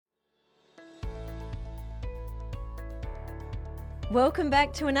Welcome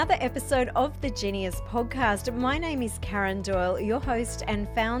back to another episode of the Genius Podcast. My name is Karen Doyle, your host and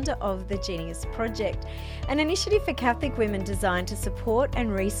founder of the Genius Project, an initiative for Catholic women designed to support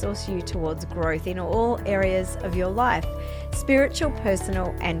and resource you towards growth in all areas of your life, spiritual,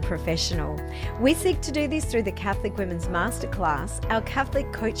 personal and professional. We seek to do this through the Catholic Women's Masterclass, our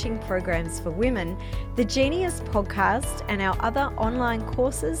Catholic coaching programs for women, the Genius Podcast and our other online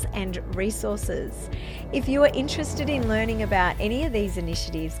courses and resources. If you are interested in learning about any of these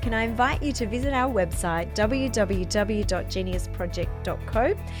initiatives, can I invite you to visit our website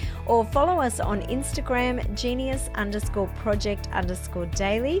www.geniusproject.co or follow us on Instagram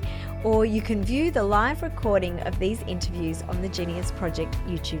genius_project_daily, or you can view the live recording of these interviews on the Genius Project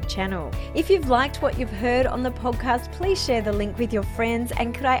YouTube channel. If you've liked what you've heard on the podcast, please share the link with your friends,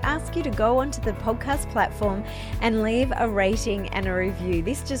 and could I ask you to go onto the podcast platform and leave a rating and a review.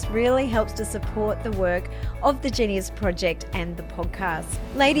 This just really helps to support the work of the Genius Project and the podcast.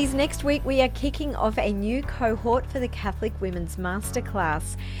 Ladies, next week we are kicking off a new cohort for the Catholic Women's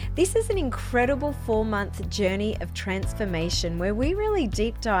Masterclass. This is an incredible 4-month journey of transformation where we really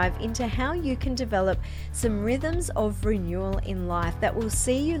deep dive into how you can develop some rhythms of renewal in life that will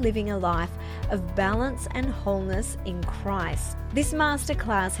see you living a life of balance and wholeness in Christ. This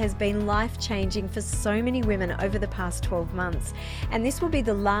masterclass has been life-changing for so many women over the past 12 months, and this will be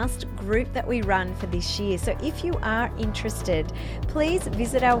the last group that we run for this year. So if you are interested, please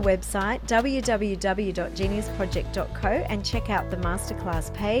visit our website www.geniusproject.co and check out the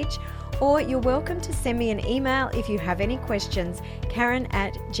masterclass page, or you're welcome to send me an email if you have any questions,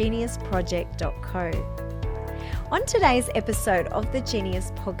 karen@geniusproject.co. On today's episode of the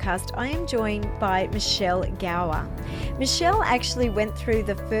Genius Podcast, I am joined by Michele Gower. Michele actually went through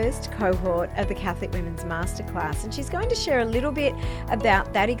the first cohort of the Catholic Women's Masterclass, and she's going to share a little bit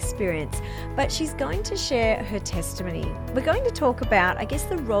about that experience, but she's going to share her testimony. We're going to talk about, I guess,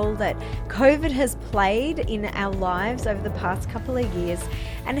 the role that COVID has played in our lives over the past couple of years,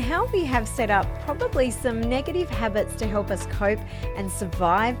 and how we have set up probably some negative habits to help us cope and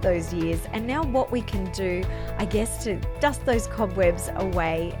survive those years, and now what we can do, I guess, to dust those cobwebs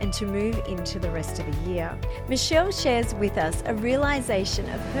away and to move into the rest of the year. Michele shares with us a realization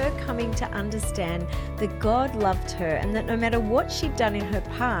of her coming to understand that God loved her and that no matter what she'd done in her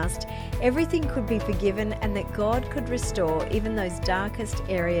past, everything could be forgiven and that God could restore even those darkest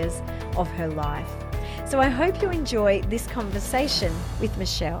areas of her life. So I hope you enjoy this conversation with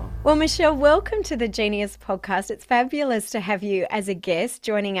Michele. Well, Michele, welcome to the Genius Podcast. It's fabulous to have you as a guest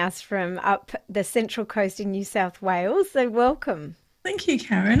joining us from up the Central Coast in New South Wales. So welcome. Thank you,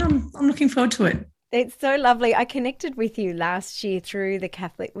 Karen. I'm looking forward to it. It's so lovely. I connected with you last year through the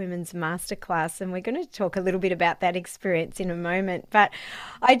Catholic Women's Masterclass, and we're going to talk a little bit about that experience in a moment. But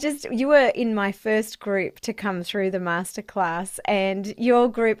you were in my first group to come through the Masterclass, and your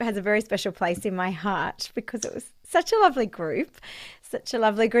group has a very special place in my heart because it was such a lovely group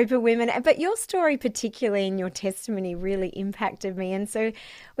of women. But your story, particularly in your testimony, really impacted me. And so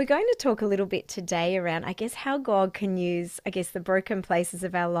we're going to talk a little bit today around, I guess, how God can use, I guess, the broken places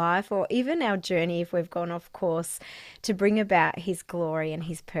of our life, or even our journey if we've gone off course, to bring about his glory and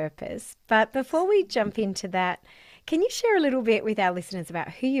his purpose. But before we jump into that, can you share a little bit with our listeners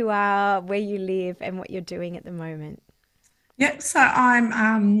about who you are, where you live, and what you're doing at the moment? Yep, so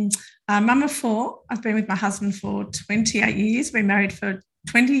I'm a mum of 4. I've been with my husband for 28 years. Been married for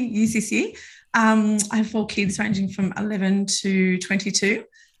 20 years this year. I have 4 kids ranging from 11 to 22.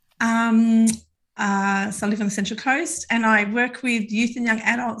 So I live on the Central Coast, and I work with youth and young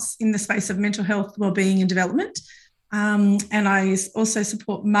adults in the space of mental health, wellbeing and development. And I also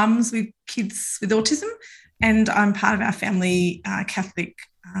support mums with kids with autism, and I'm part of our family Catholic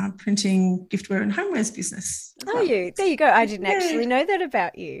printing, giftware and homewares business. Are you? There you go. I didn't actually know that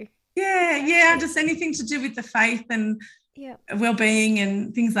about you. Yeah. Just anything to do with the faith and well-being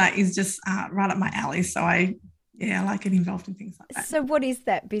and things like is just right up my alley. So I like getting involved in things like that. So what is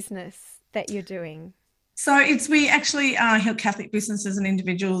that business that you're doing? So we actually help Catholic businesses and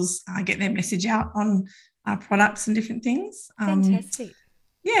individuals get their message out on products and different things. Fantastic.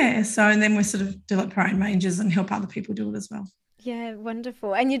 So and then we sort of develop our own ranges and help other people do it as well. Yeah,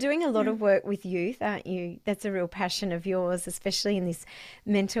 wonderful. And you're doing a lot of work with youth, aren't you? That's a real passion of yours, especially in this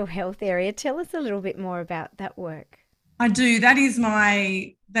mental health area. Tell us a little bit more about that work. I do. That is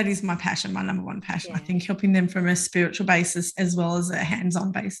my passion, my number one passion. I think helping them from a spiritual basis as well as a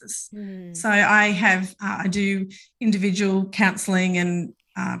hands-on basis. So I do individual counselling and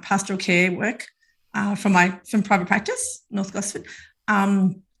pastoral care work from private practice, North Gosford,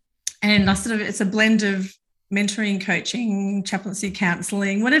 and it's a blend of mentoring, coaching, chaplaincy,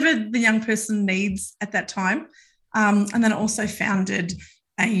 counselling, whatever the young person needs at that time. And then I also founded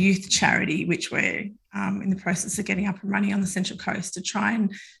a youth charity, which we're in the process of getting up and running on the Central Coast to try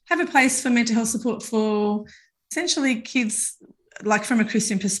and have a place for mental health support for essentially kids, like from a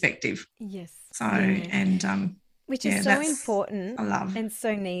Christian perspective. Yes. So, and which is so important I love. And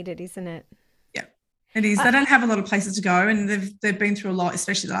so needed, isn't it? Yeah, it is. They don't have a lot of places to go, and they've been through a lot,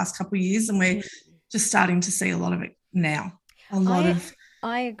 especially the last couple of years, and we're just starting to see a lot of it now.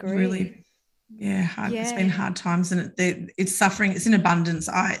 I agree. Really, it's been hard times, and it's suffering. It's in abundance.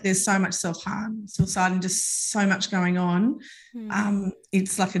 There's so much self-harm, suicide, and just so much going on.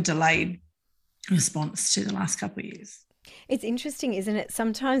 It's like a delayed response to the last couple of years. It's interesting, isn't it?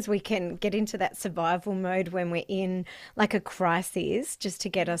 Sometimes we can get into that survival mode when we're in like a crisis just to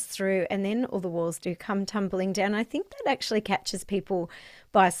get us through, and then all the walls do come tumbling down. I think that actually catches people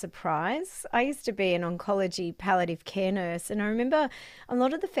by surprise. I used to be an oncology palliative care nurse, and I remember a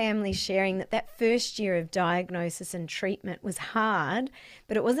lot of the families sharing that first year of diagnosis and treatment was hard,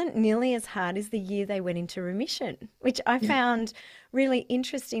 but it wasn't nearly as hard as the year they went into remission, which I found really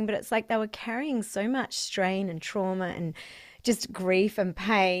interesting. But it's like they were carrying so much strain and trauma and just grief and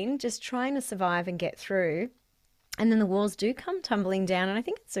pain, just trying to survive and get through. And then the walls do come tumbling down. And I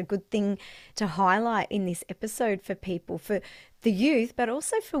think it's a good thing to highlight in this episode for people, for the youth, but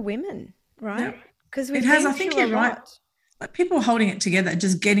also for women, right? Because I think you're right. Like people holding it together,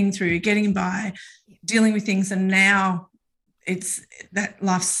 just getting through, getting by, dealing with things. And now it's that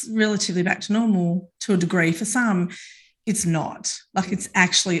life's relatively back to normal to a degree. For some, it's not. Like it's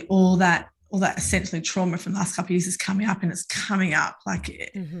actually all that essentially trauma from the last couple of years is coming up, and it's coming up like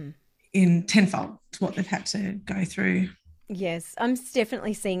in tenfold to what they've had to go through. Yes, I'm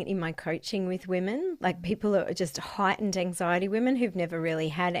definitely seeing it in my coaching with women, like people are just heightened anxiety women who've never really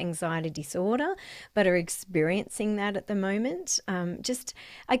had anxiety disorder but are experiencing that at the moment. Just,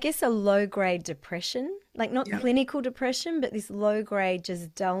 I guess, a low-grade depression, like not clinical depression, but this low-grade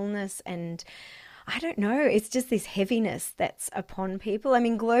just dullness, and I don't know, it's just this heaviness that's upon people. I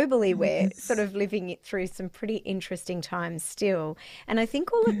mean, globally, we're sort of living it through some pretty interesting times still. And I think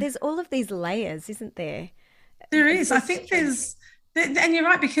there's all of these layers, isn't there? There is. I think there's, and you're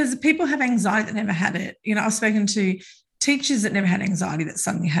right, because people have anxiety that never had it. You know, I've spoken to teachers that never had anxiety that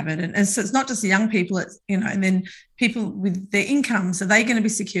suddenly have it. And so it's not just the young people, it's, and then people with their incomes, are they going to be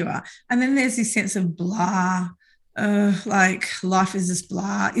secure? And then there's this sense of blah, like life is just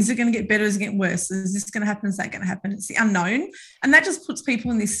blah. Is it going to get better? Is it getting worse? Is this going to happen? Is that going to happen? It's the unknown. And that just puts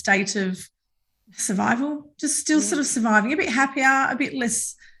people in this state of survival, just still sort of surviving, a bit happier, a bit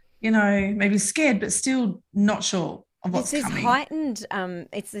less, maybe scared, but still not sure of what's coming.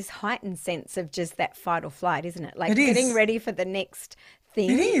 It's this heightened sense of just that fight or flight, isn't it? Like getting ready for the next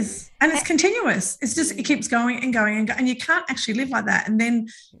thing. It is. And it's continuous. It's just, it keeps going and going and going. And you can't actually live like that. And then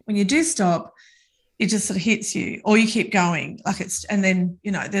when you do stop, it just sort of hits you, or you keep going. And then,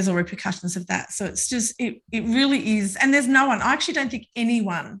 there's all repercussions of that. So it's just, it really is. And there's no one, I actually don't think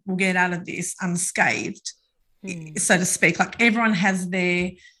anyone will get out of this unscathed, so to speak. Like everyone has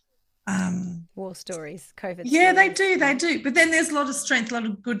their, war stories, COVID stories. They do. But then there's a lot of strength, a lot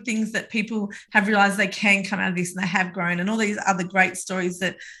of good things that people have realised they can come out of this, and they have grown, and all these other great stories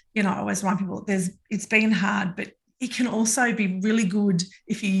that, I always remind people, it's been hard, but it can also be really good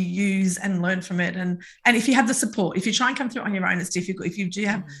if you use and learn from it. And if you have the support, if you try and come through it on your own, it's difficult. If you do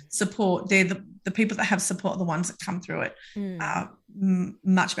have support, they're the people that have support are the ones that come through it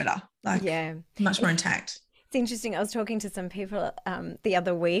much better, much more intact. It's interesting. I was talking to some people the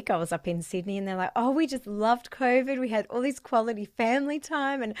other week. I was up in Sydney, and they're like, "Oh, we just loved COVID. We had all this quality family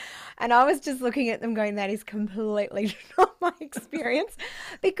time," and I was just looking at them, going, "That is completely not my experience,"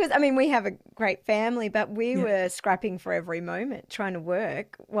 because we have a great family, but we were scrapping for every moment, trying to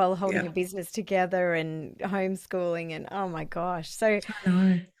work while holding a business together and homeschooling, and oh my gosh, so I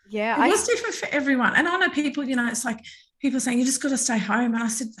know. It was different for everyone, and I know people. It's like, people saying, you just got to stay home. And I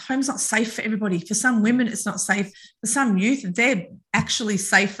said, home's not safe for everybody. For some women, it's not safe. For some youth, they're actually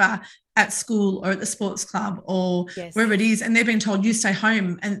safer at school or at the sports club or wherever it is. And they're being told, you stay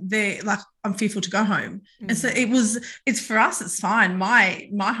home. And they're like, I'm fearful to go home. And so it's for us, it's fine. My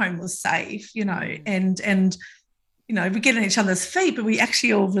home was safe, and we get on each other's feet, but we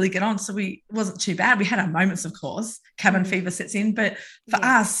actually all really get on. So it wasn't too bad. We had our moments, of course. Cabin fever sets in. But for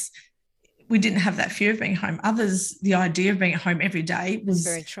us, we didn't have that fear of being home. Others, the idea of being at home every day was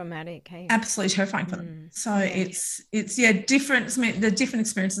very traumatic. Hey? Absolutely terrifying for them. So it's different. The different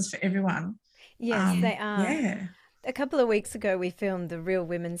experiences for everyone. Yes, they are. Yeah. A couple of weeks ago, we filmed the Real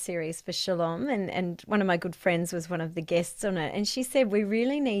Women series for Shalom, and one of my good friends was one of the guests on it. And she said, we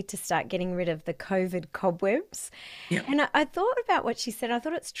really need to start getting rid of the COVID cobwebs. Yeah. And I thought about what she said. I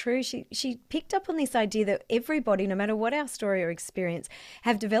thought it's true. She picked up on this idea that everybody, no matter what our story or experience,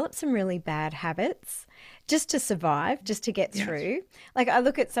 have developed some really bad habits just to survive, just to get through. Like I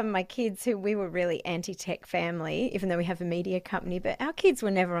look at some of my kids who we were really anti-tech family, even though we have a media company, but our kids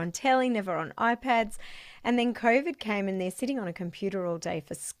were never on telly, never on iPads. And then COVID came and they're sitting on a computer all day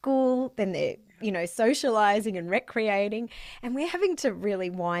for school. Then they're, socializing and recreating. And we're having to really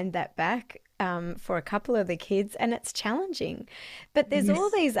wind that back for a couple of the kids. And it's challenging. But there's all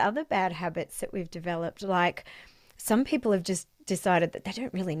these other bad habits that we've developed. Like some people have just decided that they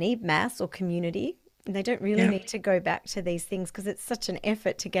don't really need mass or community. And they don't really need to go back to these things because it's such an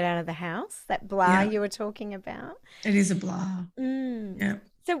effort to get out of the house, that blah you were talking about. It is a blah. Yeah.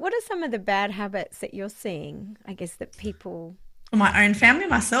 So what are some of the bad habits that you're seeing, I guess, that people... For my own family,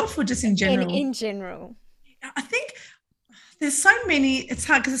 myself, or just in general? In general. I think there's so many, it's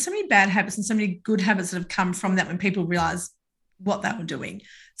hard because there's so many bad habits and so many good habits that have come from that when people realise what they were doing.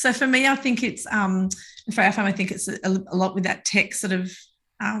 So for me, I think it's, for our family, I think it's a lot with that tech sort of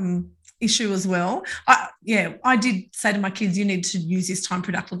issue as well. I did say to my kids, you need to use this time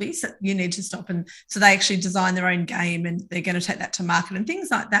productively, so you need to stop. And so they actually design their own game and they're going to take that to market and things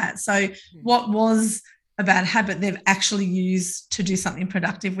like that. So what was a bad habit, they've actually used to do something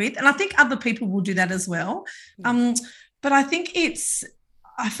productive with. And I think other people will do that as well. But I think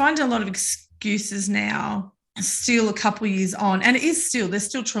I find a lot of excuses now, still a couple of years on, and there's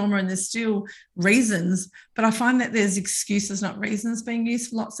still trauma and there's still reasons, but I find that there's excuses, not reasons, being used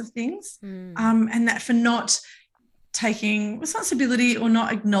for lots of things. And that for not taking responsibility or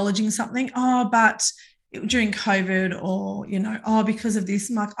not acknowledging something, but during COVID or, because of this,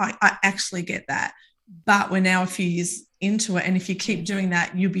 I'm like, I actually get that. But we're now a few years into it, and if you keep doing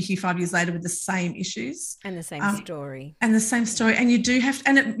that, you'll be here 5 years later with the same issues and the same story, and you do have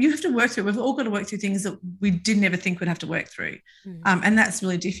to, you have to work through. We've all got to work through things that we didn't ever think we'd have to work through, and that's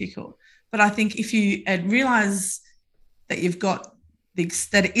really difficult. But I think if you realise that you've got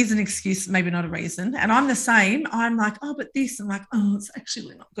that it is an excuse, maybe not a reason. And I'm the same. I'm like, but this. I'm like, it's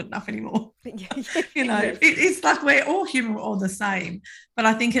actually not good enough anymore. It's like we're all human, we're all the same. But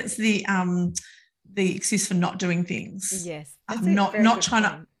I think it's the excuse for not doing things. Yes. Not trying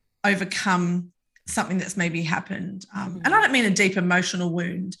to overcome something that's maybe happened. And I don't mean a deep emotional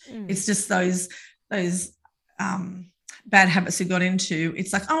wound. It's just those bad habits you got into.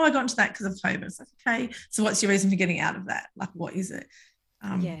 It's like, I got into that because of COVID. It's like, okay, so what's your reason for getting out of that? Like, what is it?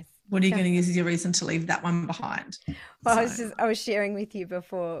 Yes. What are you going to use as your reason to leave that one behind? Well, I was sharing with you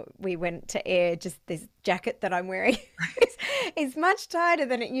before we went to air, just this jacket that I'm wearing is much tighter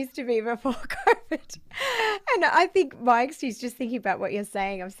than it used to be before COVID. And I think my excuse, just thinking about what you're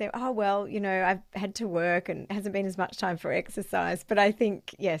saying, I'm saying, I've had to work and it hasn't been as much time for exercise. But I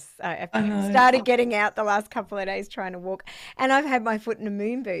think, yes, I've started getting out the last couple of days trying to walk, and I've had my foot in a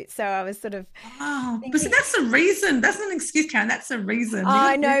moon boot. So I was sort of but see, that's the reason. That's not an excuse, Karen. That's the reason.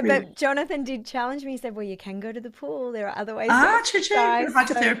 I know, but Jonathan did challenge me. He said, well, you can go to the pool. There are other ways. True.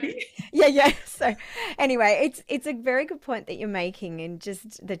 Hydrotherapy. Yeah. So anyway, it's a very good point that you're making, and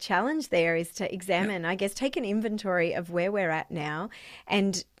just the challenge there is to examine, I guess, take an inventory of where we're at now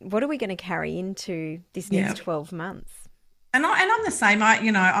and what are we going to carry into this next 12 months. And I'm the same.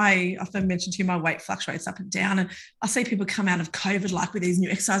 I often mentioned to you, my weight fluctuates up and down, and I see people come out of COVID like with these new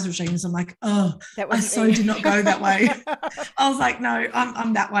exercise regimes. I'm like, I did not go that way. I was like, no,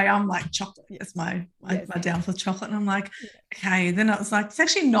 I'm that way. I'm like chocolate. Yes, my down for chocolate. And I'm like, okay. Then I was like, it's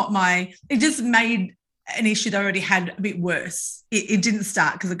actually not it just made an issue that I already had a bit worse. It didn't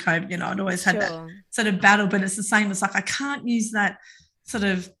start because of COVID. I'd always had that sort of battle, but it's the same. It's like, I can't use that sort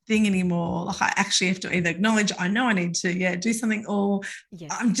of thing anymore. Like, I actually have to either acknowledge I know I need to do something, or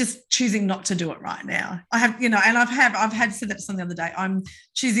I'm just choosing not to do it right now. I have and I've had said that to someone the other day. I'm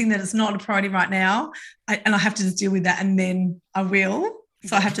choosing that it's not a priority right now, and I have to just deal with that, and then I will.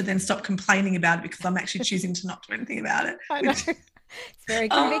 So I have to then stop complaining about it because I'm actually choosing to not do anything about it. I know. It's very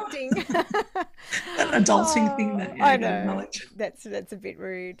convicting. That adulting thing that I know. That's a bit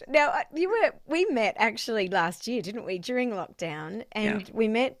rude. Now, we met actually last year, didn't we, during lockdown? And we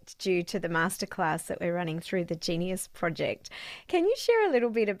met due to the masterclass that we're running through the Genius Project. Can you share a little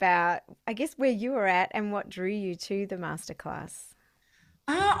bit about, I guess, where you were at and what drew you to the masterclass?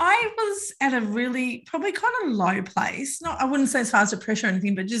 I was at a really probably kind of low place. I wouldn't say as far as depression or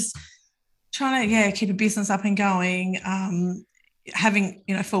anything, but just trying to keep a business up and going. Having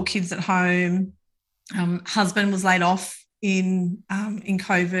 4 kids at home. Husband was laid off in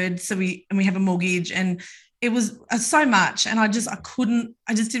COVID, so we have a mortgage, and it was so much. And I just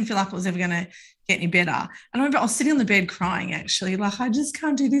didn't feel like it was ever going to get any better. And I remember I was sitting on the bed crying, actually, like, I just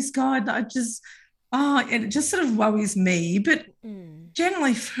can't do this, God. And it just sort of worries me, but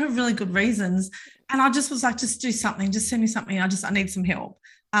generally for really good reasons. And I just was like, just do something, just send me something. I need some help.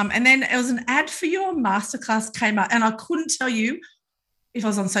 And then it was an ad for your masterclass came up, and I couldn't tell you if I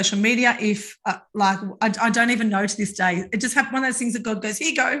was on social media, if I don't even know to this day. It just happened, one of those things that God goes, here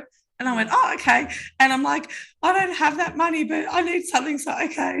you go. And I went, oh, okay. And I'm like, I don't have that money, but I need something. So,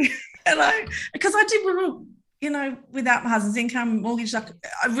 okay. Because I did, without my husband's income, mortgage, like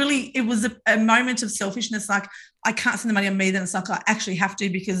it was a moment of selfishness. Like, I can't send the money on me. Then it's like, I actually have to,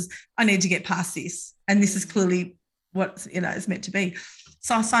 because I need to get past this. And this is clearly what, it's meant to be.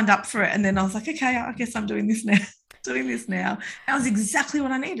 So I signed up for it. And then I was like, okay, I guess I'm doing this now. That was exactly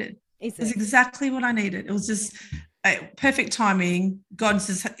what I needed. It was exactly what I needed. It was just perfect timing. God's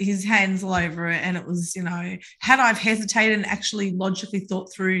his hands all over it. And it was, had I hesitated and actually logically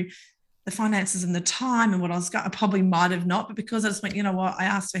thought through the finances and the time and what I was going, I probably might have not. But because I just went, you know what, I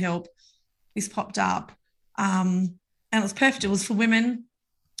asked for help. This popped up. And it was perfect. It was for women.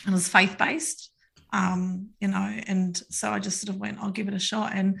 It was faith-based, and so I just sort of went, I'll give it a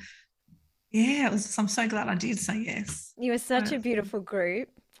shot. And yeah, I'm so glad I did say yes. You were such a beautiful group.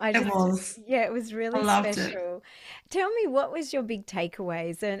 It was. Yeah, it was really loved special. It. Tell me, what was your big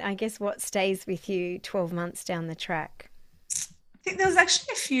takeaways, and I guess what stays with you 12 months down the track? I think there was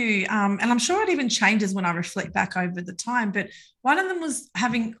actually a few, and I'm sure it even changes when I reflect back over the time, but one of them was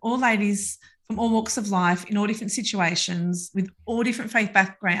having all ladies from all walks of life in all different situations with all different faith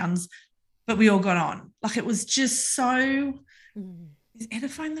backgrounds, but we all got on. Like, it was just so... Is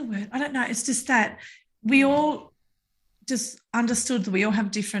edifying the word? I don't know. It's just that we all just understood that we all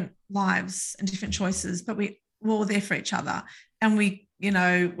have different lives and different choices, but we're all there for each other. And we're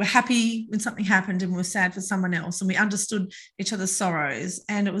happy when something happened, and we're sad for someone else, and we understood each other's sorrows.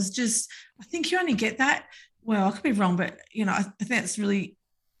 And it was just, I think you only get that. Well, I could be wrong, but, I think that's really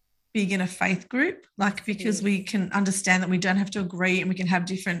big in a faith group, like, because we can understand that we don't have to agree, and we can have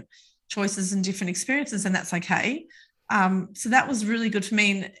different choices and different experiences, and that's okay. So that was really good for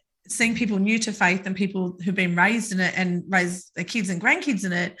me, and seeing people new to faith and people who've been raised in it and raised their kids and grandkids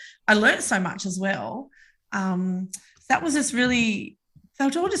in it. I learned so much as well. That was just really, they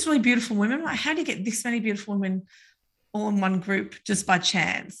were all just really beautiful women. Like, how do you get this many beautiful women all in one group just by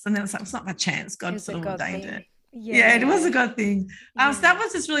chance? And then it's like, it's not by chance. God sort of ordained it. Yeah, it was a God thing. So that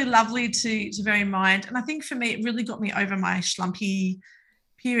was just really lovely to bear in mind. And I think for me, it really got me over my schlumpy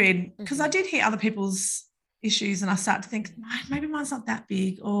period, because I did hear other people's issues, and I start to think, maybe mine's not that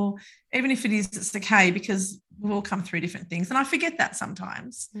big, or even if it is, it's okay, because we've all come through different things, and I forget that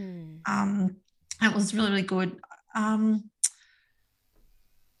sometimes. It was really, really good. I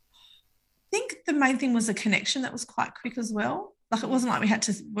think the main thing was a connection that was quite quick as well. Like, it wasn't like we had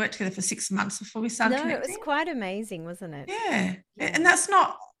to work together for 6 months before we started connecting. It was quite amazing, wasn't it? Yeah. And that's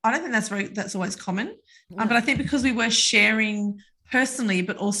not, I don't think that's always common. But I think because we were sharing personally,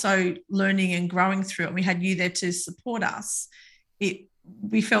 but also learning and growing through it, and we had you there to support us,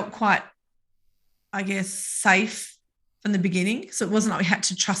 we felt quite, I guess, safe from the beginning. So it wasn't like we had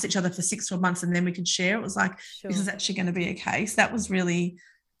to trust each other for 6 or 12 months and then we could share. It was like, this is actually going to be okay. So that was really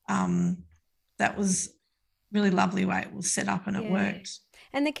lovely way it was set up, and it worked.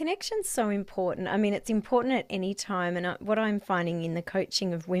 And the connection's so important. I mean, it's important at any time. And what I'm finding in the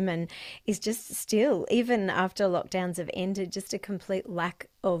coaching of women is just still, even after lockdowns have ended, just a complete lack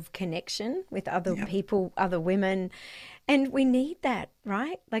of connection with other people, other women. And we need that,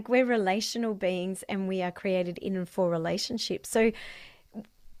 right? Like, we're relational beings, and we are created in and for relationships. So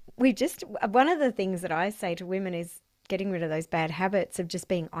one of the things that I say to women is getting rid of those bad habits of just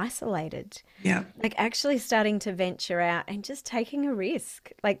being isolated. Yeah. Like, actually starting to venture out and just taking a risk,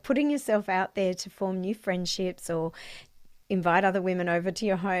 like putting yourself out there to form new friendships, or invite other women over to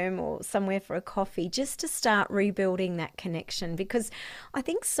your home or somewhere for a coffee, just to start rebuilding that connection. Because I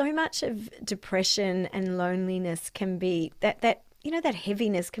think so much of depression and loneliness can be that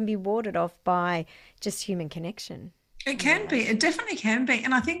heaviness can be warded off by just human connection. It can be. It definitely can be.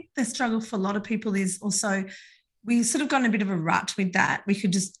 And I think the struggle for a lot of people is also, we sort of got in a bit of a rut with that. We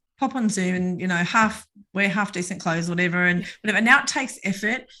could just pop on Zoom and, wear half decent clothes, whatever, and whatever. Now it takes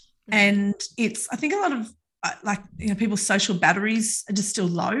effort, and I think a lot of people's social batteries are just still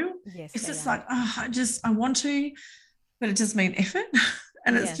low. Yes, it's just like, I want to, but it just means effort.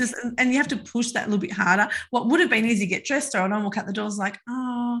 And it's just, and you have to push that a little bit harder. What would have been easy, get dressed, or I don't walk out the doors like,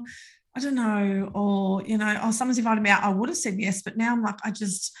 I don't know, or, someone's invited me out, I would have said yes, but now I'm like, I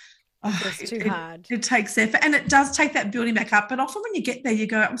just It feels too hard. It takes effort, and it does take that building back up. But often when you get there, you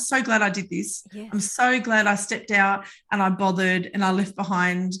go, I'm so glad I did this. Yes. I'm so glad I stepped out and I bothered and I left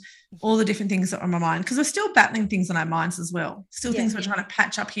behind all the different things that are on my mind, because we're still battling things on our minds as well. Still things we're trying to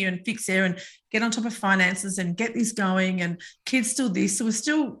patch up here and fix there and get on top of finances and get this going, and kids still this. So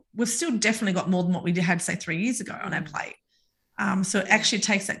we've still definitely got more than what we had, say, 3 years ago on our plate. So it actually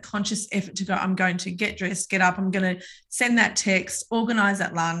takes that conscious effort to go, I'm going to get dressed, get up, I'm going to send that text, organise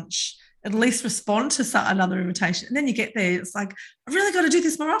that lunch, at least respond to another invitation. And then you get there, it's like, I've really got to do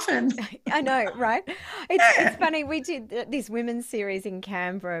this more often. I know, right? It's funny. We did this women's series in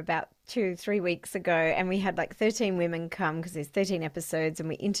Canberra about 2-3 weeks ago, and we had like 13 women come because there's 13 episodes, and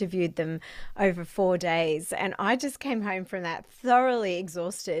we interviewed them over 4 days. And I just came home from that thoroughly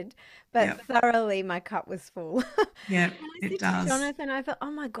exhausted, but thoroughly my cup was full. Yeah, it does. Jonathan, I thought, oh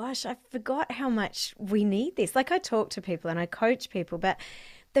my gosh, I forgot how much we need this. Like, I talk to people and I coach people, but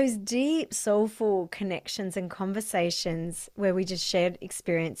those deep, soulful connections and conversations where we just shared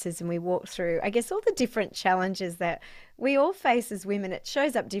experiences and we walked through, I guess, all the different challenges that we all face as women. It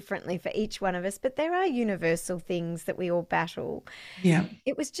shows up differently for each one of us, but there are universal things that we all battle. Yeah.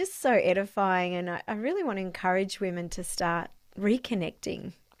 It was just so edifying, and I really want to encourage women to start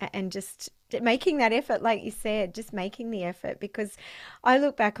reconnecting and just making that effort, like you said, just making the effort, because I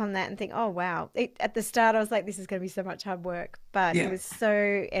look back on that and think, oh, wow. At the start, I was like, this is going to be so much hard work, but it was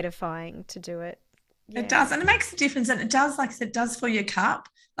so edifying to do it. Yeah. It does. And it makes a difference. And it does, like I said, it does fill your cup.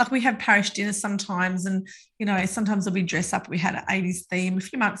 Like, we have parish dinners sometimes, and, you know, sometimes there'll be dress up. We had an 80s theme a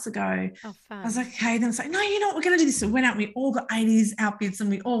few months ago. Oh, fun. I was like, okay. Then it's like, no, you know what, we're going to do this. So we went out and we all got 80s outfits and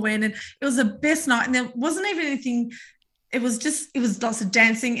we all went, and it was the best night. And there wasn't even anything. It was lots of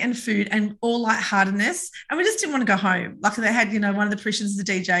dancing and food and all lightheartedness. And we just didn't want to go home. Luckily, they had, you know, one of the parishioners, the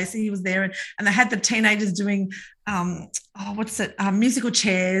DJ, so he was there, and they had the teenagers doing, musical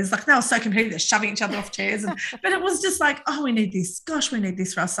chairs. Like, they were so competitive, they're shoving each other off chairs. But it was just like, oh, we need this. Gosh, we need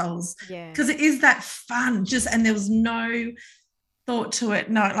this for our souls. Yeah. Because it is that fun. And there was no thought to it.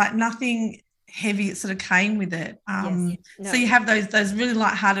 No, like, nothing heavy, it sort of came with it. So you have those really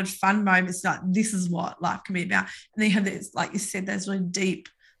lighthearted fun moments, like, this is what life can be about. And then you have this, like you said, those really deep,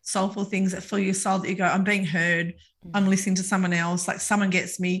 soulful things that fill your soul, that you go, I'm being heard, I'm listening to someone else, like, someone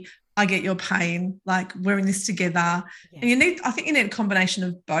gets me, I get your pain, like, we're in this together. And I think you need a combination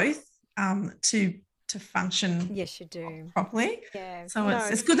of both to function. Yes, you do. Properly. Yeah. So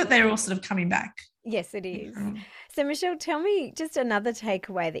it's good that they're all sort of coming back. Yes, it is. So, Michele, tell me just another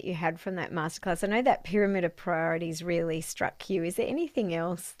takeaway that you had from that masterclass. I know that pyramid of priorities really struck you. Is there anything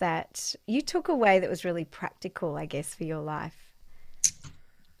else that you took away that was really practical, I guess, for your life?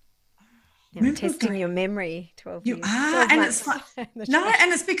 I'm testing your memory. 12 years. You are, and it's like, no,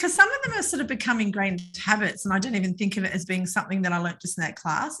 and it's because some of them are sort of become ingrained habits, and I don't even think of it as being something that I learned just in that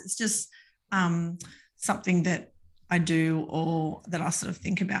class. It's just something that I do, or that I sort of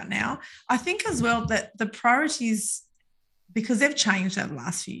think about now. I think as well that the priorities, because they've changed over the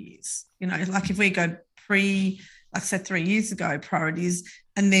last few years, you know, like if we go like I said, 3 years ago, priorities,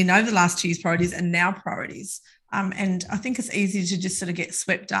 and then over the last 2 years, priorities, and now priorities. And I think it's easy to just sort of get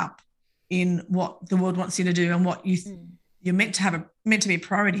swept up in what the world wants you to do and what you're meant to be a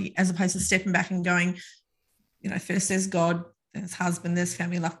priority, as opposed to stepping back and going, you know, first there's God, there's husband, there's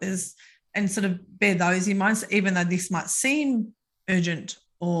family, like and sort of bear those in mind. So even though this might seem urgent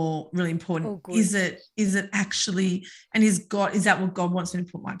or really important, is it actually, and is that what God wants me to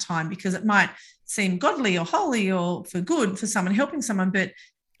put my time? Because it might seem godly or holy or for good for someone, helping someone, but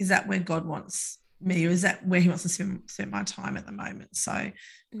is that where God wants me, or is that where he wants to spend my time at the moment? So,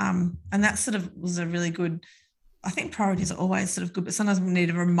 and that sort of was a really good, I think priorities are always sort of good, but sometimes we need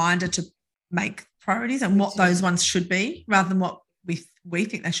a reminder to make priorities and what those ones should be, rather than what we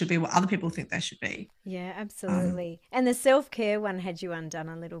think they should be, what other people think they should be. Yeah, absolutely. And the self-care one had you undone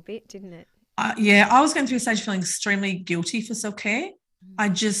a little bit, didn't it? I was going through a stage feeling extremely guilty for self-care. I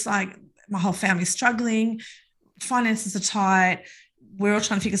just, like, my whole family's struggling, finances are tight, we're all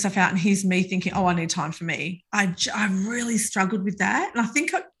trying to figure stuff out, and here's me thinking, oh, I need time for me. I really struggled with that, and I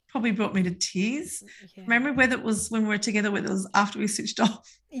think it probably brought me to tears. Yeah. Remember whether it was when we were together, whether it was after we switched off.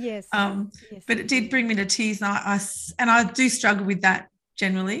 Yes. Yes, but it did bring me to tears, and I do struggle with that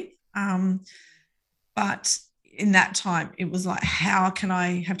generally. But in that time, it was like, how can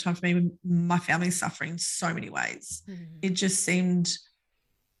I have time for me when my family's suffering so many ways? It just seemed,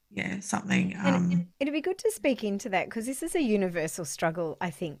 something. It'd be good to speak into that, because this is a universal struggle, I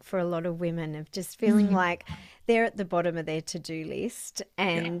think, for a lot of women, of just feeling like they're at the bottom of their to-do list,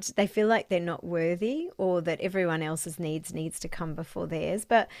 and they feel like they're not worthy, or that everyone else's needs to come before theirs.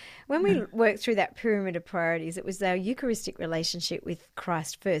 But when we worked through that pyramid of priorities, it was our Eucharistic relationship with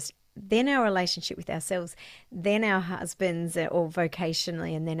Christ first then our relationship with ourselves, then our husbands or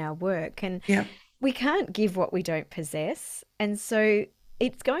vocationally, and then our work. And Yeah. we can't give what we don't possess. And so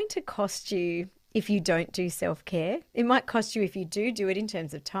it's going to cost you if you don't do self-care. It might cost you if you do it in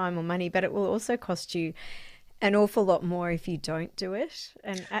terms of time or money, but it will also cost you an awful lot more if you don't do it.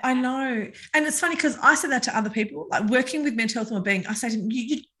 And I know. And it's funny because I said that to other people, like working with mental health and wellbeing. I say to them,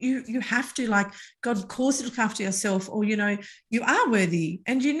 you have to, like, God calls you to look after yourself, or, you know, you are worthy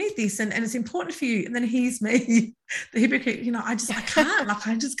and you need this, and it's important for you. And then here's me, the hypocrite, you know, I can't, like,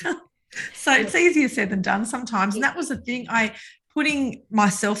 I just can't. So it's easier said than done sometimes. And that was the thing. Putting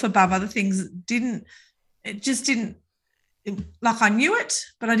myself above other things didn't, like, I knew it,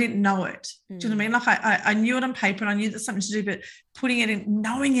 but I didn't know it. Do you know what I mean? Like, I knew it on paper and I knew there's something to do, but putting it in,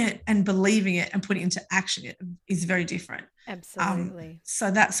 knowing it and believing it and putting it into action is very different. Absolutely.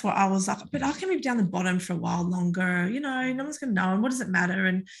 So that's what I was like, but I can move down the bottom for a while longer, you know, no one's going to know. And what does it matter?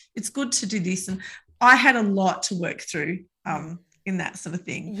 And it's good to do this. And I had a lot to work through in that sort of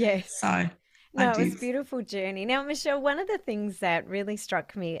thing. Yes. So no, it was a beautiful journey. Now, Michele, one of the things that really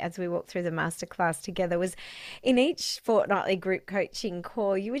struck me as we walked through the masterclass together was in each fortnightly group coaching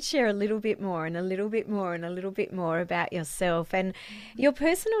call, you would share a little bit more and a little bit more and a little bit more about yourself. And your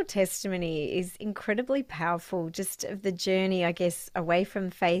personal testimony is incredibly powerful, just of the journey, I guess, away from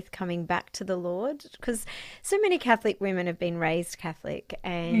faith, coming back to the Lord. Because so many Catholic women have been raised Catholic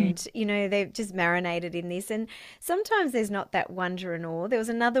and, you know, they've just marinated in this. And sometimes there's not that wonder and awe. There was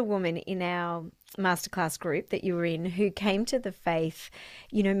another woman in our masterclass group that you were in who came to the faith,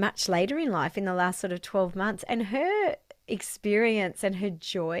 you know, much later in life, in the last sort of 12 months, and her experience and her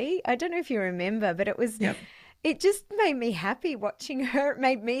joy, I don't know if you remember, but it was it just made me happy watching her. It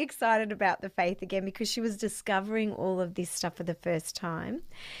made me excited about the faith again because she was discovering all of this stuff for the first time.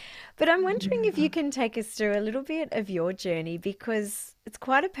 But I'm wondering if you can take us through a little bit of your journey, because it's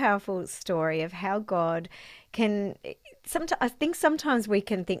quite a powerful story of how God can. I think sometimes we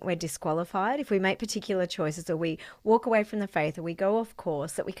can think we're disqualified if we make particular choices, or we walk away from the faith, or we go off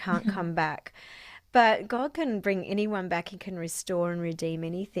course, that we can't come back. But God can bring anyone back. He can restore and redeem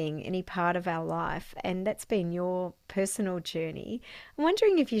anything, any part of our life. And that's been your personal journey. I'm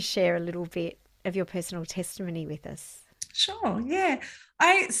wondering if you share a little bit of your personal testimony with us. Sure, yeah.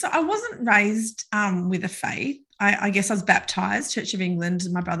 I wasn't raised with a faith. I guess I was baptised, Church of England,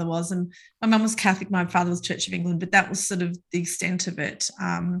 and my brother was, and my mum was Catholic, my father was Church of England, but that was sort of the extent of it.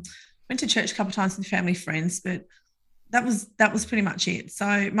 Went to church a couple of times with family friends, but that was pretty much it.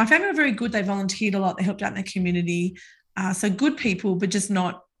 So my family were very good. They volunteered a lot. They helped out in their community. So good people, but just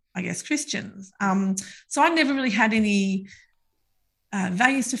not, I guess, Christians. So I never really had any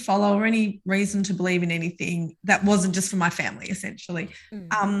values to follow or any reason to believe in anything that wasn't just for my family, essentially.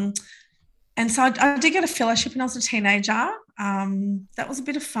 And so I did get a fellowship when I was a teenager. That was a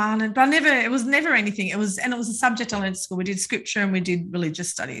bit of fun, but it was never anything. It was a subject I learned at school. We did scripture and we did religious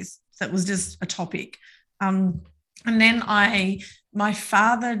studies. So it was just a topic. And then my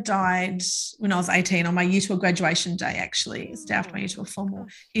father died when I was 18 on my year 12 graduation day, actually. It's the day after my year 12 formal.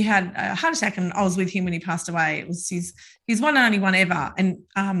 He had a heart attack and I was with him when he passed away. It was his one and only one ever. And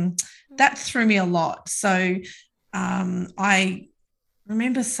that threw me a lot. So I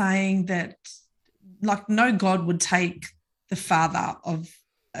remember saying that, like, no God would take the father of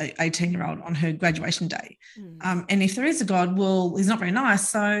an 18-year-old on her graduation day. And if there is a God, well, he's not very nice.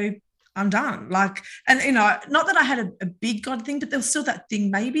 So I'm done. Like, and, you know, not that I had a big God thing, but there was still that thing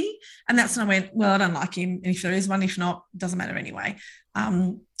maybe. And that's when I went, well, I don't like him. And if there is one, if not, it doesn't matter anyway.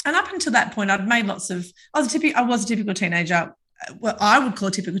 And up until that point, I'd made lots of, I was a typical teenager. Well, I would call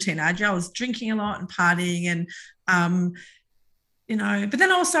a typical teenager. I was drinking a lot and partying and, you know, but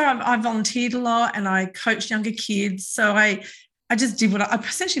then also I volunteered a lot and I coached younger kids. So I just did I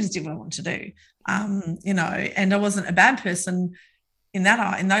essentially just did what I wanted to do, you know, and I wasn't a bad person in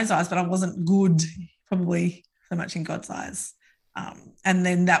those eyes, but I wasn't good probably so much in God's eyes. And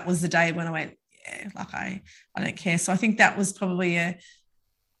then that was the day when I went, yeah, like I don't care. So I think that was probably a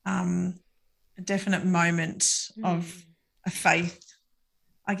definite moment of a faith,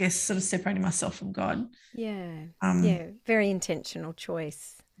 I guess, sort of separating myself from God. Yeah. Very intentional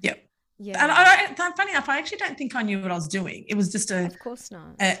choice. Yep. Yeah. And funny enough, I actually don't think I knew what I was doing. It was just of course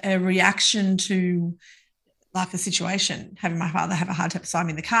not. A reaction to, like, a situation. Having my father have a heart attack beside me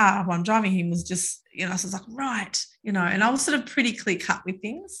in the car while I'm driving him was just, you know, so I was like, right, you know, and I was sort of pretty clear cut with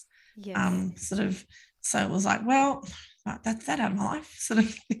things. Yes. Sort of, so it was like, well, that's that out of my life, sort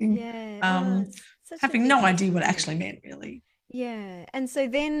of thing. Yeah. Having no idea what it actually meant, really. Yeah. And so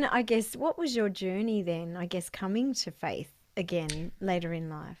then, I guess, what was your journey then, I guess, coming to faith again later in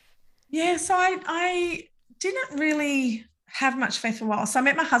life? Yeah, so I didn't really have much faith for a while. So I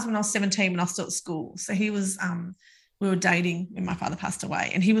met my husband when I was 17 when I was still at school. So he was, we were dating when my father passed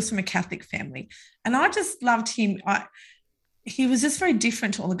away, and he was from a Catholic family. And I just loved him. He was just very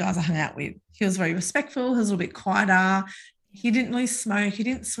different to all the guys I hung out with. He was very respectful. He was a little bit quieter. He didn't really smoke. He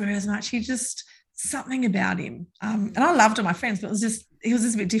didn't swear as much. He just, something about him. And I loved all my friends, but he was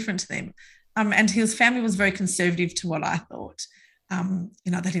just a bit different to them. And his family was very conservative to what I thought.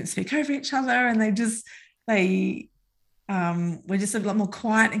 They didn't speak over each other, and they were just a lot more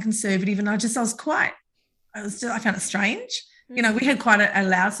quiet and conservative. And I found it strange. We had quite a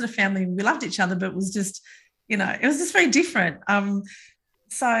loud sort of family. We loved each other, but it was just, it was just very different.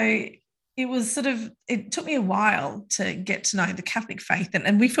 So it took me a while to get to know the Catholic faith.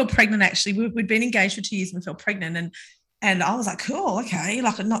 And we fell pregnant, actually. We'd been engaged for 2 years and we fell pregnant. And I was like, cool, okay,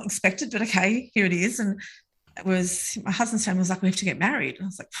 like not expected, but okay, here it is. And it was, my husband's family was like, we have to get married. And I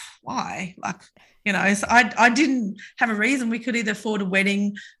was like, why? So I didn't have a reason. We could either afford a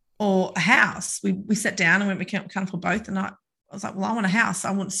wedding or a house. We sat down and went, we can't afford both. And I was like, well, I want a house.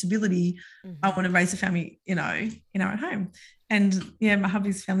 I want stability. I want to raise a family, in our own home. And my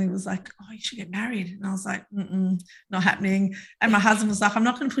hubby's family was like, oh, you should get married. And I was like, not happening. And my husband was like, I'm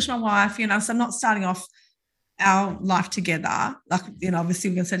not going to push my wife, so I'm not starting off our life together. Like,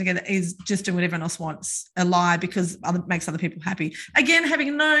 obviously we're going to stay together, is just doing what everyone else wants, a lie, because makes other people happy. Again,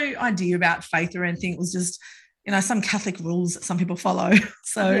 having no idea about faith or anything. It was just, some Catholic rules that some people follow.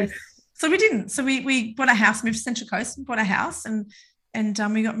 So we didn't. So we bought a house, moved to Central Coast and bought a house, and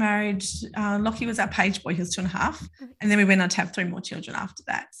we got married. Lockie was our page boy. He was 2.5. And then we went on to have 3 more children after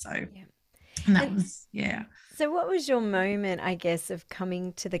that. So, and that was. So what was your moment, I guess, of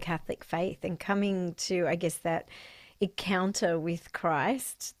coming to the Catholic faith and coming to, I guess, that encounter with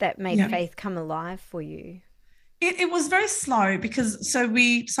Christ that made faith come alive for you? It was very slow, because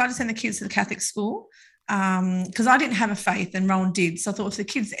we decided to send the kids to the Catholic school, because I didn't have a faith and Rowan did. So I thought, if the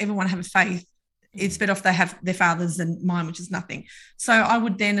kids ever want to have a faith, it's better if they have their fathers than mine, which is nothing. So I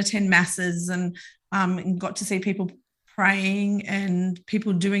would then attend masses and got to see people praying and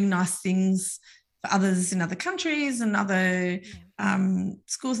people doing nice things for others in other countries and other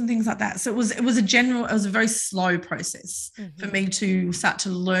schools and things like that. So it was a very slow process for me to start to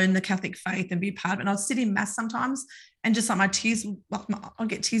learn the Catholic faith and be a part of it. And I'd sit in mass sometimes and just like my tears, I'd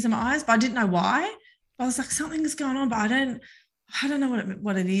get tears in my eyes, but I didn't know why. I was like, something is going on, but I don't know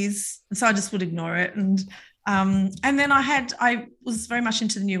what it is. And so I just would ignore it. And then I was very much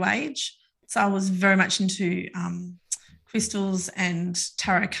into the New Age. So I was very much into crystals and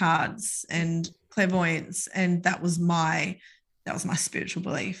tarot cards and clairvoyance, and that was my spiritual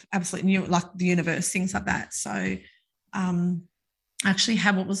belief. Absolutely new, like the universe, things like that. So I actually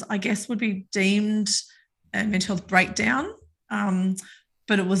had what was, I guess, would be deemed a mental health breakdown,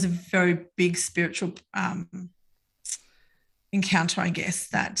 but it was a very big spiritual encounter, I guess,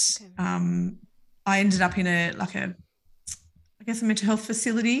 that I ended up in a mental health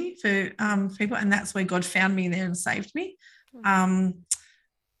facility for people, and that's where God found me there and saved me. So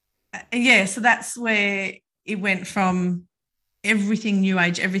that's where it went from everything New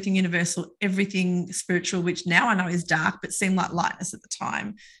Age, everything universal, everything spiritual, which now I know is dark but seemed like lightness at the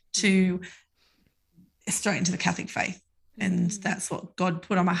time, to straight into the Catholic faith. And that's what God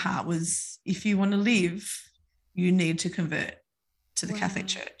put on my heart, was, if you want to live, you need to convert to the Catholic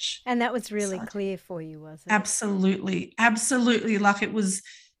Church. And that was really clear for you, was it? Absolutely. Like, it was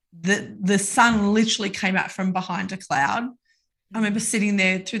the sun literally came out from behind a cloud. I remember sitting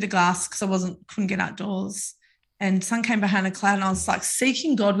there through the glass because I couldn't get outdoors, and sun came behind a cloud, and I was like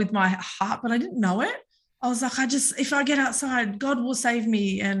seeking God with my heart, but I didn't know it. I was like, if I get outside, God will save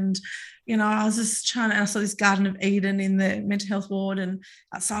me. And, I was just trying, and I saw this Garden of Eden in the mental health ward, and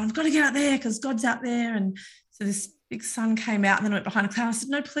outside, I've got to get out there because God's out there. And so this big sun came out, and then it went behind a cloud. I said,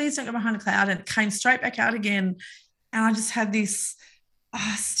 no, please don't go behind a cloud. And it came straight back out again. And I just had this,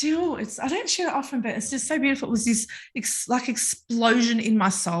 I don't share it often, but it's just so beautiful. It was this explosion in my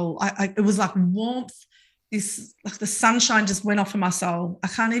soul. It was like warmth, this, like the sunshine just went off in my soul. I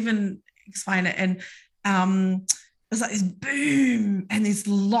can't even explain it. And it was like this boom, and this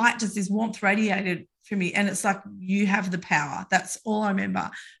light, just this warmth radiated for me. And it's like, you have the power. That's all I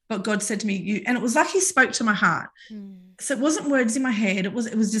remember. But God said to me, and it was like he spoke to my heart. So it wasn't words in my head. It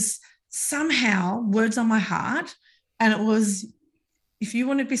was just somehow words on my heart. And it was, if you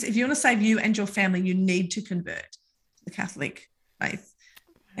want to save you and your family, you need to convert to the Catholic faith.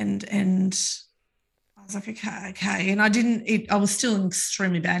 And I was like, okay. And I was still in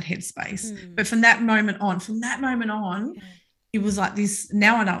extremely bad headspace. But from that moment on, it was like this.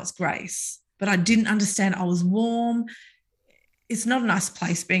 Now I know it's grace, but I didn't understand. I was warm. It's not a nice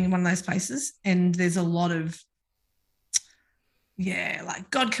place being in one of those places. And there's a lot of yeah,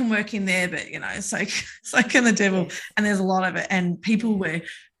 like God can work in there, but so can the devil. Yes. And there's a lot of it. And people Yeah. were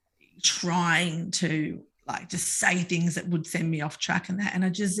trying to like just say things that would send me off track and that. And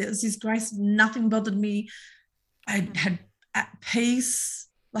it was this grace, nothing bothered me. I had at peace.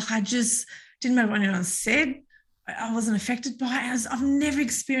 Like I just didn't matter what anyone said. I wasn't affected by it. I've never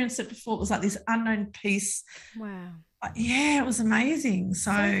experienced it before. It was like this unknown peace. Wow. Yeah, it was amazing.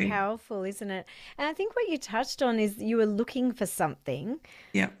 So So powerful, isn't it? And I think what you touched on is you were looking for something,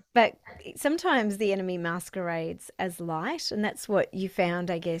 yeah, but sometimes the enemy masquerades as light, and that's what you found,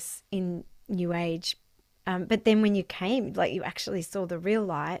 I guess, in New Age. But then when you came, like you actually saw the real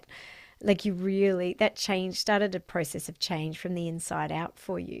light, like you really, that change started a process of change from the inside out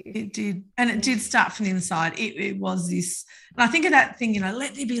for you. it did. And it did start from the inside. It was this, and I think of that thing,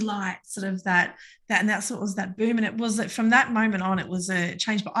 let there be light, sort of and that's what was that boom. And it was that from that moment on, it was a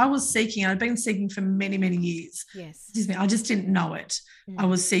change. But I was seeking, I'd been seeking for many, many years. Yes. Excuse me, I just didn't know it. I Mm.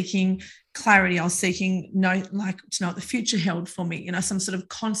 was seeking clarity. I was seeking to know what the future held for me, some sort of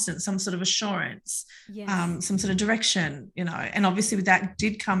constant, some sort of assurance, Yes. some sort of direction, and obviously with that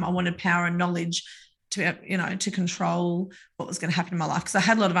did come, I wanted power and knowledge to control what was going to happen in my life, because I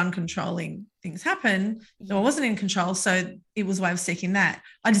had a lot of uncontrolling things happen. So I wasn't in control. So it was a way of seeking that.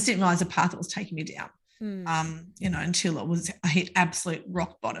 I just didn't realize the path that was taking me down, until I hit absolute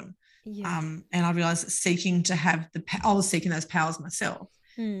rock bottom. Yeah. And I realized that seeking to have I was seeking those powers myself.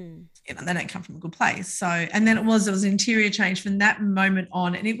 Mm. They don't come from a good place. So, and then there was an interior change from that moment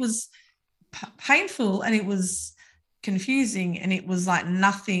on, and it was painful and it was confusing, and it was like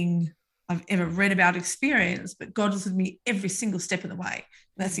nothing I've ever read about, experience, but God was with me every single step of the way.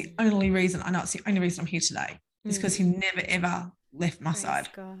 And that's the only reason, I know it's the only reason I'm here today, is because he never, ever left my side.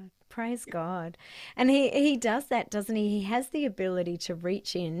 God. Praise God. And he does that, doesn't he? He has the ability to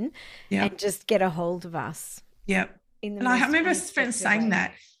reach in and just get a hold of us. Yep. In the And I remember most friends saying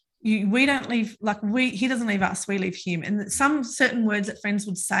that we don't leave, he doesn't leave us, we leave him. And some certain words that friends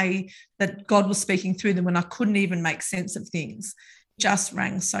would say that God was speaking through them when I couldn't even make sense of things just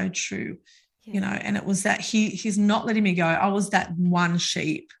rang so true, and it was that he's not letting me go. I was that one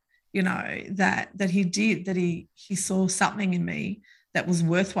sheep, that he did, that he saw something in me that was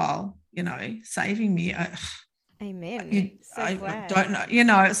worthwhile, saving me. Amen. I don't know,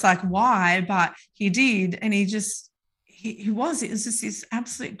 it's like why, but he did. And it was just this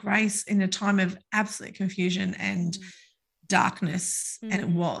absolute grace in a time of absolute confusion and darkness. And it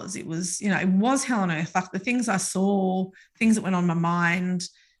was hell on earth. Like the things I saw, things that went on in my mind,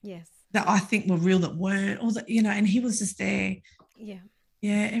 that I think were real that weren't, or that, and he was just there.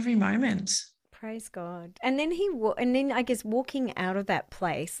 Every moment. Praise God. And then I guess walking out of that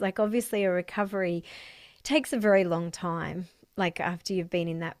place, like obviously a recovery takes a very long time, like after you've been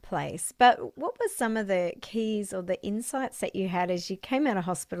in that place. But what were some of the keys or the insights that you had as you came out of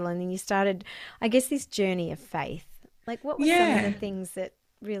hospital and then you started, I guess, this journey of faith? Like what were some of the things that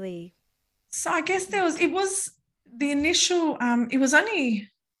really... So I guess it was the initial, it was only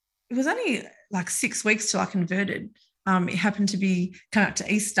like 6 weeks till I converted. It happened to be coming up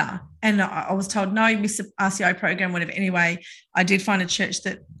to Easter, and I was told, no, you missed the RCI program, whatever. Anyway, I did find a church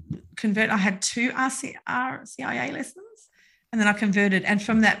that convert. I had 2 RCIA lessons, and then I converted. And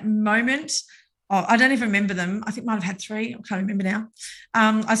from that moment, I don't even remember them. I think I might have had 3. I can't remember now.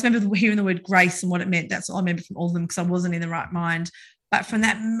 I just remember hearing the word grace and what it meant. That's all I remember from all of them, because I wasn't in the right mind. But from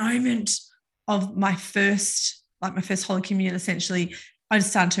that moment of my first Holy Communion, essentially, I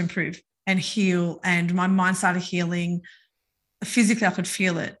just started to improve and heal, and my mind started healing. Physically, I could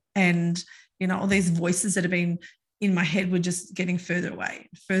feel it. And, all these voices that have been in my head were just getting further away,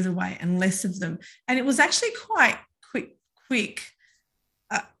 and less of them. And it was actually quite quick.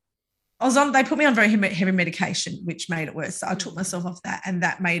 They put me on very heavy medication, which made it worse. So I took myself off that, and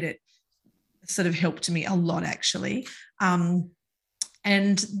that made it sort of helped me a lot, actually. And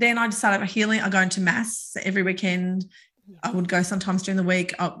then I decided healing. I go into mass every weekend. I would go sometimes during the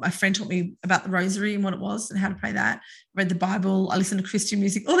week. My friend taught me about the rosary and what it was and how to pray that. I read the Bible. I listened to Christian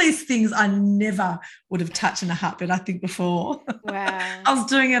music. All these things I never would have touched in a heartbeat, I think, before. Wow. I was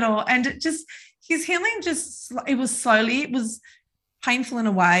doing it all. And his healing it was slowly. It was painful in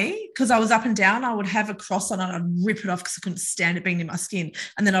a way, because I was up and down. I would have a cross on and I'd rip it off because I couldn't stand it being in my skin.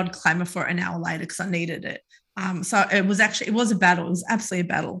 And then I'd clamour for it an hour later because I needed it. So it was a battle. It was absolutely a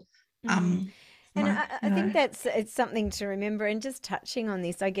battle. And I think it's something to remember. And just touching on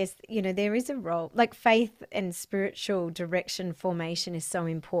this, I guess, there is a role, like faith and spiritual direction formation is so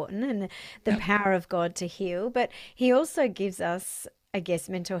important, and the power of God to heal. But he also gives us, I guess,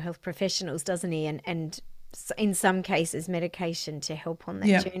 mental health professionals, doesn't he? And in some cases, medication to help on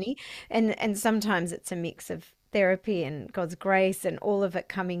that journey. And sometimes it's a mix of therapy and God's grace and all of it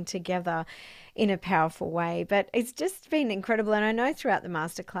coming together in a powerful way. But it's just been incredible. And I know throughout the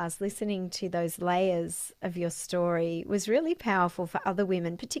masterclass, listening to those layers of your story was really powerful for other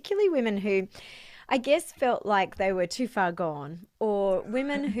women, particularly women who I guess felt like they were too far gone, or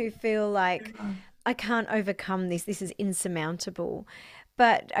women who feel like, I can't overcome this, this is insurmountable.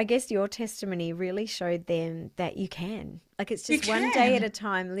 But I guess your testimony really showed them that you can. Like, it's just one day at a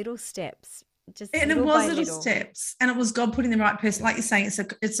time, little steps, just and little it was by little steps, and it was God putting the right person. Like you're saying,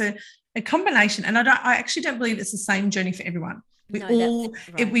 it's a combination, and I actually don't believe it's the same journey for everyone.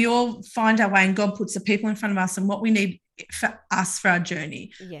 We all find our way, and God puts the people in front of us and what we need for us for our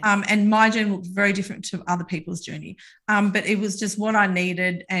journey. Yes. And my journey looked very different to other people's journey. But it was just what I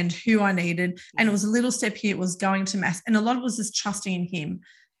needed and who I needed. Yes. And it was a little step here. It was going to Mass. And a lot of it was just trusting in him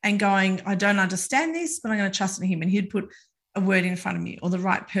and going, I don't understand this, but I'm going to trust in him. And he'd put a word in front of me or the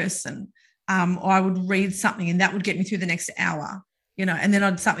right person. Or I would read something and that would get me through the next hour, and then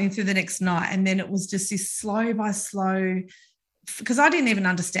I'd something through the next night. And then it was just this slow by slow, because I didn't even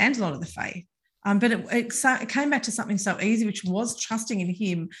understand a lot of the faith. But it came back to something so easy, which was trusting in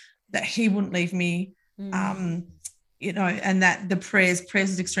him that he wouldn't leave me, and that the prayers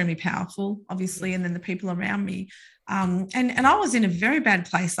is extremely powerful, obviously, and then the people around me. And I was in a very bad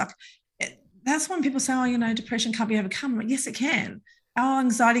place. Like, that's when people say, oh, depression can't be overcome. Like, yes, it can. Oh,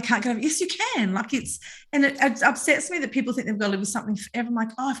 anxiety can't get over. Yes, you can. Like, it upsets me that people think they've got to live with something forever. I'm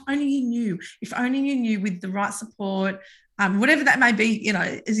like, if only you knew with the right support, whatever that may be,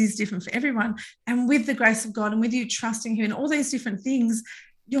 it is different for everyone. And with the grace of God and with you trusting him and all these different things,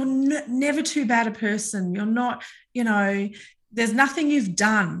 you're never too bad a person. You're not, there's nothing you've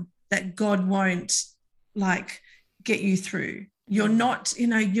done that God won't get you through. You're not,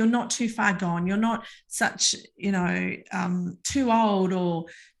 you're not too far gone. You're not such, too old or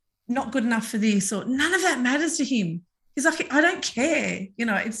not good enough for this, or none of that matters to him. He's like, I don't care.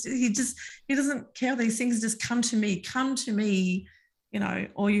 He doesn't care. These things just come to me,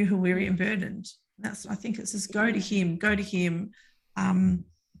 all you who are weary and burdened. I think it's just go to him.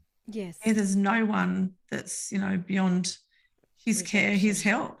 Yes. Yeah, there's no one that's, beyond his care, his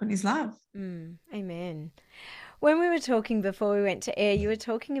help and his love. Amen. When we were talking before we went to air, you were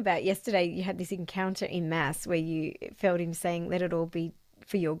talking about yesterday you had this encounter in Mass where you felt him saying, let it all be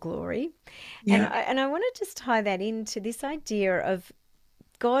for your glory. Yeah. And I want to just tie that into this idea of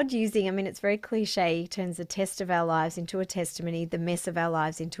God using, it's very cliche, he turns the test of our lives into a testimony, the mess of our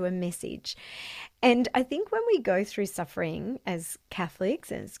lives into a message. And I think when we go through suffering as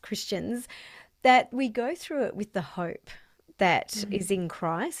Catholics, as Christians, that we go through it with the hope that is in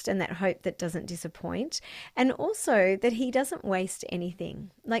Christ and that hope that doesn't disappoint, and also that he doesn't waste anything.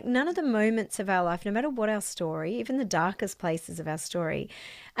 Like, none of the moments of our life, no matter what our story, even the darkest places of our story,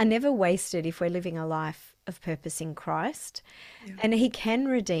 are never wasted if we're living a life of purpose in Christ. Yeah. And he can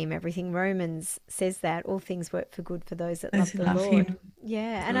redeem everything. Romans says that all things work for good for those that love the Lord. Him.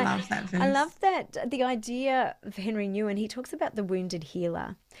 Yeah. And I love that, the idea of Henry Newen, he talks about the wounded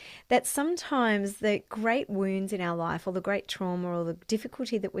healer, that sometimes the great wounds in our life or the great trauma or the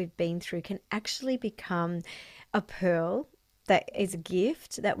difficulty that we've been through can actually become a pearl that is a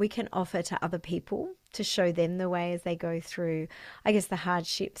gift that we can offer to other people to show them the way as they go through, I guess, the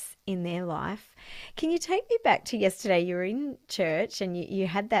hardships in their life. Can you take me back to yesterday? You were in church and you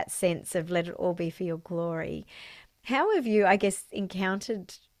had that sense of let it all be for your glory. How have you,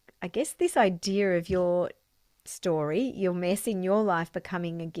 encountered, this idea of your story, your mess in your life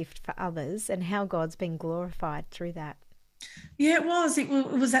becoming a gift for others, and how God's been glorified through that? Yeah, it was. It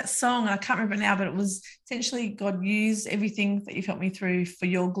was that song, and I can't remember now, but it was essentially God used everything that you've helped me through for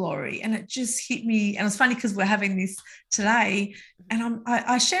your glory. And it just hit me. And it's funny because we're having this today, and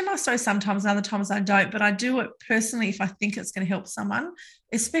I share my story sometimes, and other times I don't, but I do it personally if I think it's going to help someone,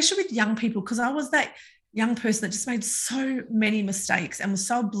 especially with young people, because I was that young person that just made so many mistakes and was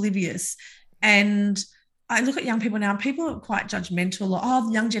so oblivious. And I look at young people now, and people are quite judgmental, or,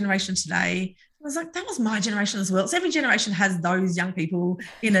 the young generation today. I was like, that was my generation as well. So every generation has those young people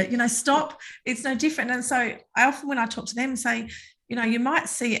in it, stop. It's no different. And so I often, when I talk to them, say, you might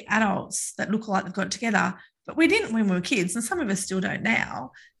see adults that look like they've got it together, but we didn't when we were kids, and some of us still don't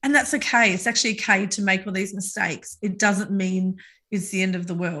now. And that's okay. It's actually okay to make all these mistakes. It doesn't mean it's the end of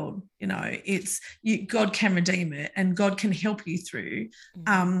the world. God can redeem it, and God can help you through.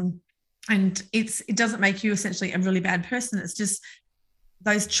 And it doesn't make you essentially a really bad person. It's just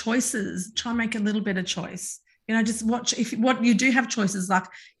those choices. Try and make a little bit of choice. Just watch. What you do have choices. Like,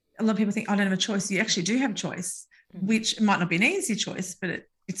 a lot of people think, I don't have a choice. You actually do have choice, which might not be an easy choice, but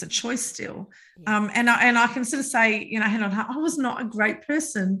it's a choice still. Yeah. And I can sort of say, hand on heart, I was not a great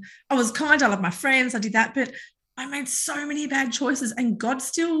person. I was kind. I loved my friends. I did that, but I made so many bad choices, and God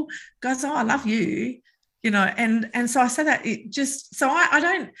still goes, oh, I love you, and so I say that it just, so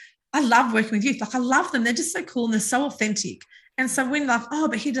I love working with youth. Like, I love them. They're just so cool and they're so authentic. And so when like, oh,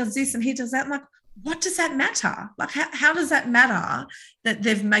 but he does this and he does that, I'm like, what does that matter? Like, how does that matter that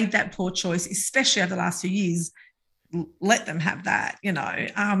they've made that poor choice, especially over the last few years? Let them have that, and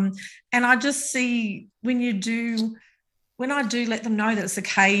I just see when I do let them know that it's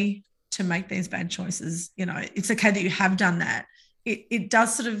okay to make these bad choices, it's okay that you have done that. It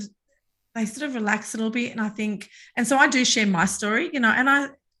does they sort of relax a little bit. And I think, and so I do share my story, and I'm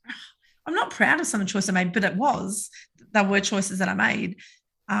not proud of some of the choices I made, but there were choices that I made.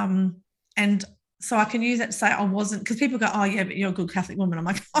 And so I can use that to say I wasn't, because people go, oh, yeah, but you're a good Catholic woman. I'm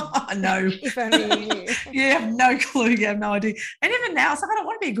like, oh, no. If only you knew. You have no clue. You have no idea. And even now, it's like, I don't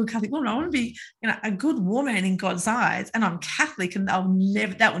want to be a good Catholic woman. I want to be, a good woman in God's eyes. And I'm Catholic, and that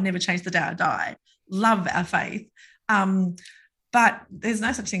will never change the day I die. Love our faith. But there's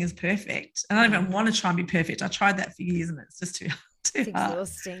no such thing as perfect. And I don't even want to try and be perfect. I tried that for years, and it's just too hard. It's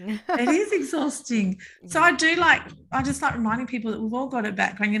exhausting. It is exhausting. So I just like reminding people that we've all got a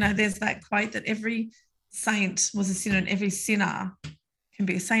background. There's that quote that every saint was a sinner and every sinner can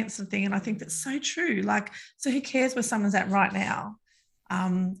be a saint, sort of thing. And I think that's so true. Like, so who cares where someone's at right now?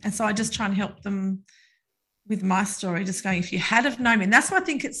 And so I just try and help them with my story, just going, if you had have known me. And that's why I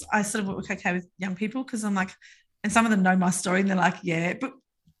think I sort of work okay with young people, because I'm like, and some of them know my story and they're like, yeah, but,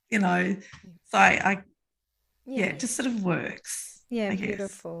 so it just sort of works. Yeah,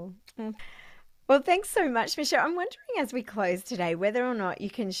 beautiful. Well, thanks so much, Michele. I'm wondering, as we close today, whether or not you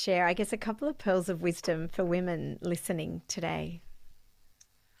can share, I guess, a couple of pearls of wisdom for women listening today.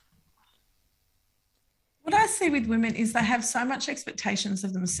 What I see with women is they have so much expectations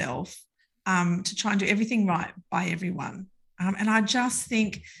of themselves to try and do everything right by everyone. And I just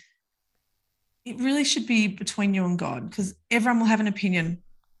think it really should be between you and God, because everyone will have an opinion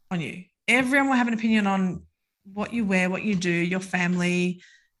on you. Everyone will have an opinion on what you wear, what you do, your family,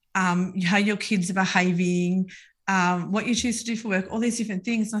 how your kids are behaving, what you choose to do for work, all these different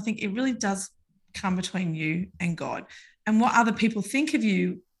things. And I think it really does come between you and God. And what other people think of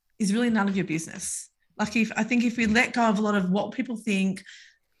you is really none of your business. Like, I think if we let go of a lot of what people think,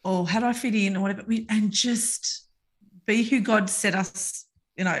 or how do I fit in, or whatever, and just be who God set us,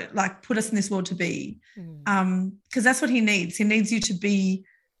 like put us in this world to be, because that's what he needs. He needs you to be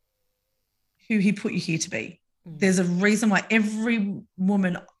who he put you here to be. There's a reason why every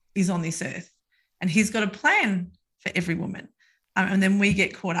woman is on this earth, and he's got a plan for every woman. And then we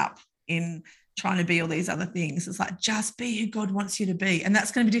get caught up in trying to be all these other things. It's like, just be who God wants you to be. And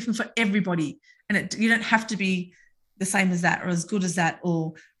that's going to be different for everybody. And you don't have to be the same as that, or as good as that,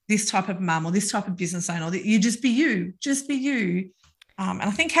 or this type of mum, or this type of business owner. Or you just be you. And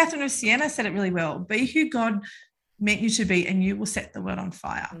I think Catherine of Siena said it really well. Be who God meant you to be, and you will set the world on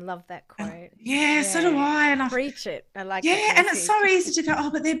fire. I love that quote. So do I. And preach it. I like that. And it's so easy to go, oh,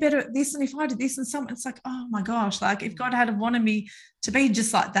 but they're better at this, and if I did this, and someone, it's like, oh my gosh, like if God had wanted me to be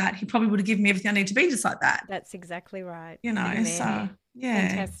just like that, he probably would have given me everything I need to be just like that. That's exactly right. So yeah.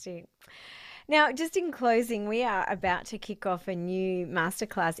 Fantastic. Now, just in closing, we are about to kick off a new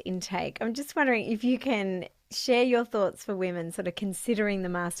masterclass intake. I'm just wondering if you can share your thoughts for women sort of considering the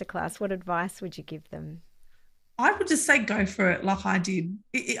masterclass. What advice would you give them? I would just say go for it, like I did.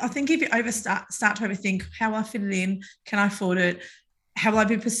 I think if you start to overthink, how will I fit it in? Can I afford it? How will I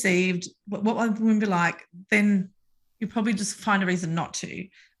be perceived? What will women be like? Then you probably just find a reason not to.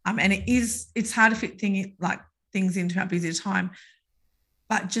 And it's hard to fit things into our busy time,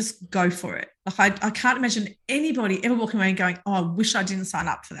 but just go for it. Like I can't imagine anybody ever walking away going, oh, I wish I didn't sign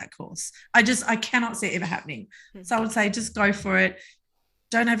up for that course. I cannot see it ever happening. Mm-hmm. So I would say just go for it.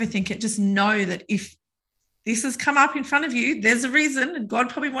 Don't overthink it. Just know that if this has come up in front of you, there's a reason, and God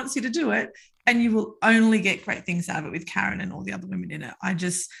probably wants you to do it, and you will only get great things out of it with Karen and all the other women in it.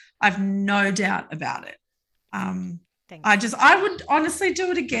 I've no doubt about it. I would honestly do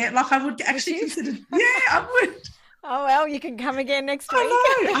it again. Like I would actually consider, I would. Oh, well, you can come again next week.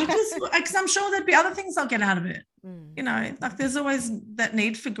 I know. Because I'm sure there'd be other things I'll get out of it. Like there's always that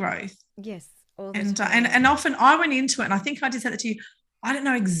need for growth. Yes. And often I went into it, and I think I just said it to you, I don't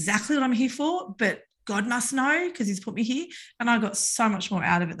know exactly what I'm here for, but God must know, because he's put me here. And I got so much more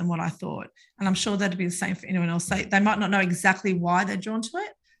out of it than what I thought. And I'm sure that'd be the same for anyone else. They might not know exactly why they're drawn to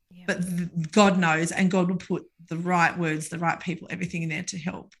it, but God knows, and God will put the right words, the right people, everything in there to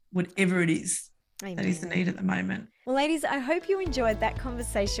help whatever it is. Amen. That is the need at the moment. Well, ladies, I hope you enjoyed that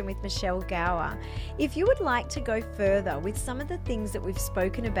conversation with Michele Gower. If you would like to go further with some of the things that we've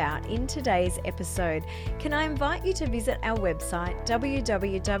spoken about in today's episode, can I invite you to visit our website,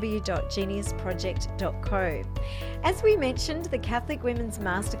 www.geniusproject.co. As we mentioned, the Catholic Women's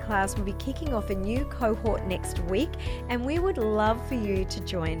Masterclass will be kicking off a new cohort next week, and we would love for you to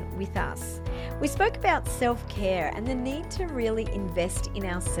join with us. We spoke about self-care and the need to really invest in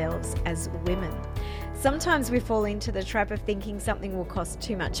ourselves as women. Sometimes we fall into the trap of thinking something will cost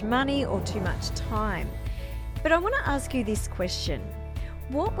too much money or too much time. But I want to ask you this question.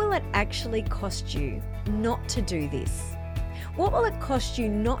 What will it actually cost you not to do this? What will it cost you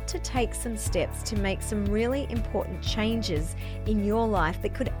not to take some steps to make some really important changes in your life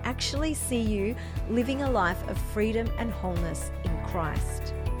that could actually see you living a life of freedom and wholeness in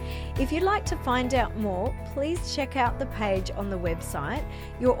Christ? If you'd like to find out more, please check out the page on the website.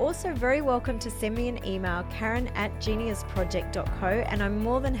 You're also very welcome to send me an email, karen@geniusproject.co, and I'm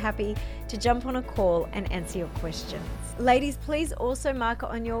more than happy to jump on a call and answer your questions. Ladies, please also mark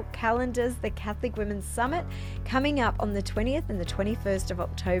on your calendars the Catholic Women's Summit coming up on the 20th and the 21st of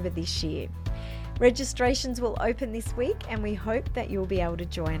October this year. Registrations will open this week, and we hope that you'll be able to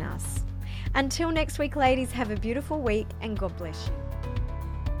join us. Until next week, ladies, have a beautiful week and God bless you.